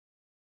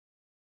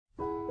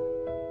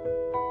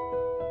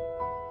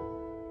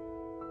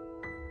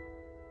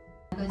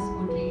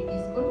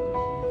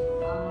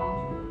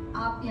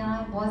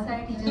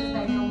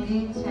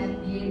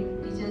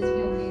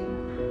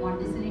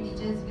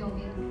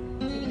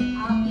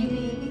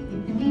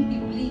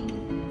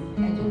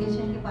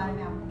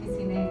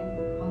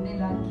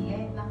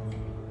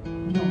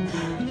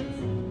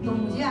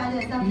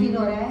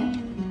हो रहा है,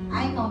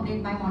 I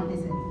complete my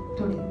Montessori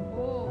today.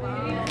 Oh,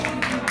 wow.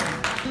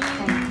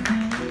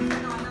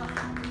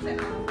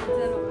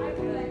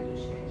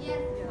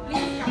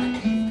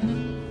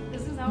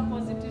 This is how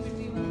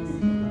positivity works.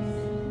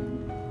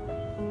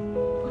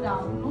 Good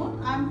afternoon.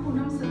 I'm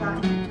Poonam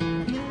Sadani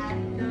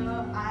and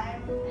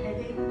I'm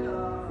heading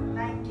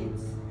 9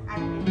 Kids at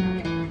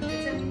Ahmedabad.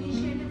 It's an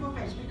initiative of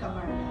HB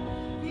Kabarda.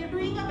 We are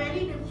doing a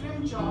very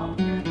different job.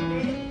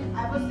 Today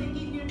I was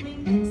thinking you're doing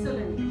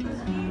excellent because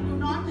we do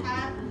not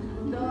have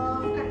the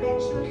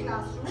conventional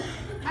classroom,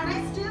 and I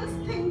still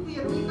think we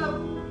are doing a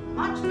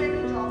much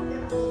better job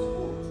than other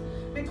schools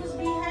because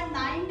we have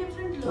 9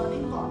 different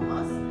learning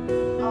corners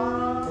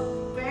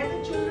where the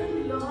children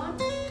learn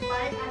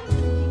by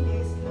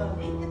activity-based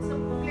learning. It's a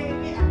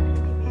play-way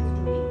activity-based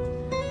doing,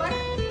 but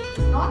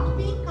not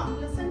being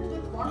complacent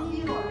with what we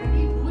are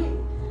already doing.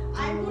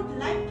 I would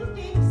like to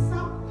take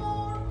some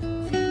more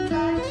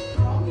feedback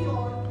from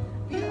your.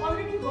 We are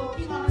already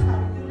working on a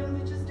curriculum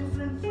which is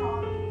different from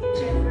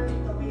generally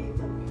the way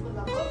the people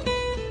are working,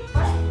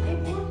 but it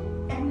would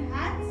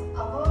enhance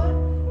our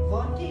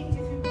working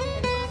if you could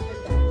help us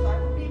with that. So I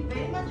would be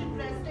very much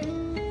interested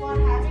for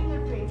having a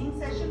training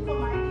session for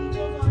my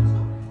teachers also,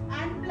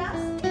 and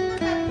plus in the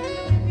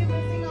curriculum if you're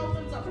missing out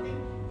on something,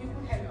 you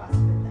could help us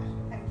with that.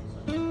 Thank you so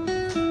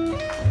much.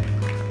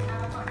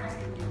 Contact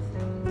details.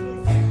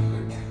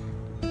 Yes.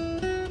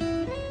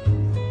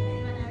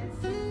 Anyone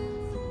else?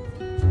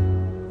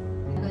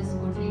 Because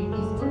good read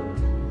is good.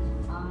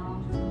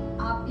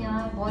 आप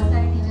यहाँ बहुत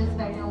सारे teachers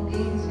बैठे होंगे,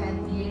 शायद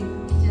BEd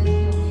teachers भी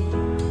होंगे,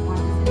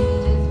 Montessori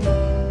teachers भी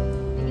होंगे,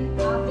 लेकिन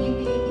आप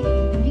देखेंगे कि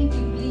इतनी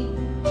डीपली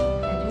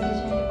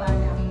एजुकेशन के पार्ट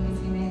हम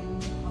किसी में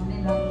हमने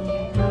लर्न किया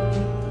है,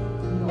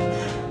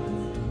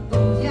 तो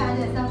मुझे आज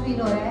ऐसा फील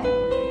हो रहा है,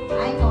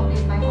 I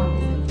complete my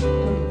Montessori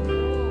today.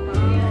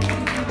 Thank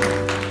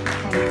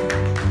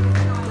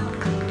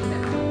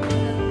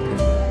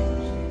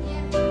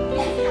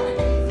you.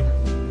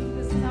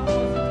 This is how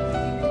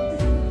positivity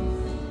works.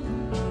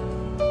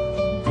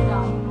 Good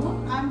afternoon.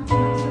 I'm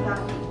Poonam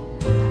Sadani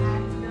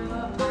and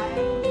I'm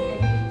heading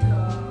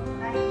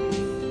 9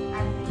 Kids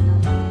at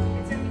Ahmedabad.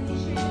 It's an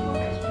initiative of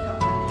HB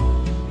Kabarda.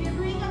 We are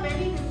doing a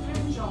very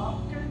different job.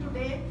 Till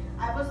today,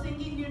 I was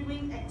thinking you're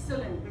doing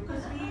excellent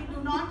because we do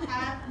not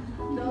have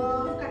the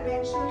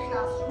conventional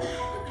classroom,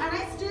 and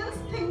I still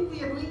think we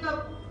are doing a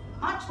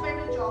much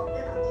better job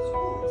than other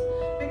schools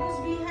because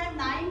we have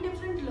 9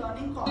 different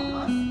learning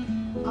corners